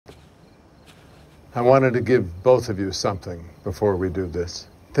I wanted to give both of you something before we do this.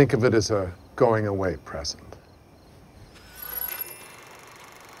 Think of it as a going-away present.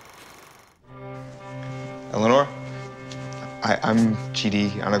 Eleanor, I'm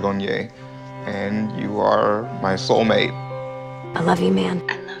Chidi Anagonye, and you are my soulmate. I love you, man.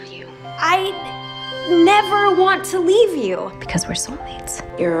 I love you. I never want to leave you. Because we're soulmates.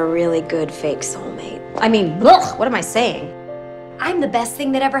 You're a really good fake soulmate. I mean, ugh, what am I saying? I'm the best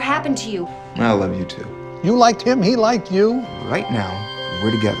thing that ever happened to you. I love you too. You liked him, he liked you. Right now, we're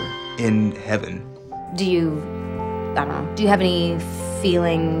together in heaven. Do you have any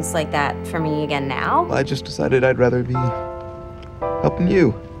feelings like that for me again now? I just decided I'd rather be helping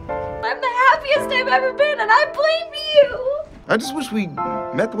you. I'm the happiest I've ever been, and I blame you. I just wish we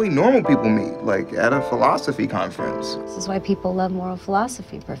met the way normal people meet, like at a philosophy conference. This is why people love moral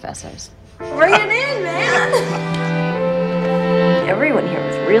philosophy professors. Bring it in, man. Everyone here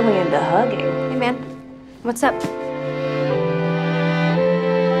was really into hugging. Hey, man, what's up?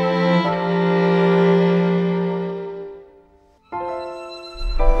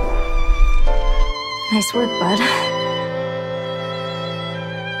 Nice work, bud.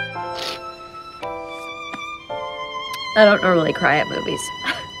 I don't normally cry at movies,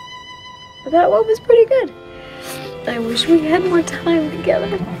 but that one was pretty good. I wish we had more time together.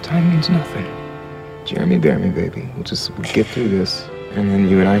 Oh, time means nothing. Jeremy, bear me, baby. We'll get through this, and then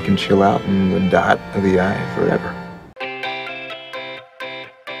you and I can chill out in the dot of the eye forever.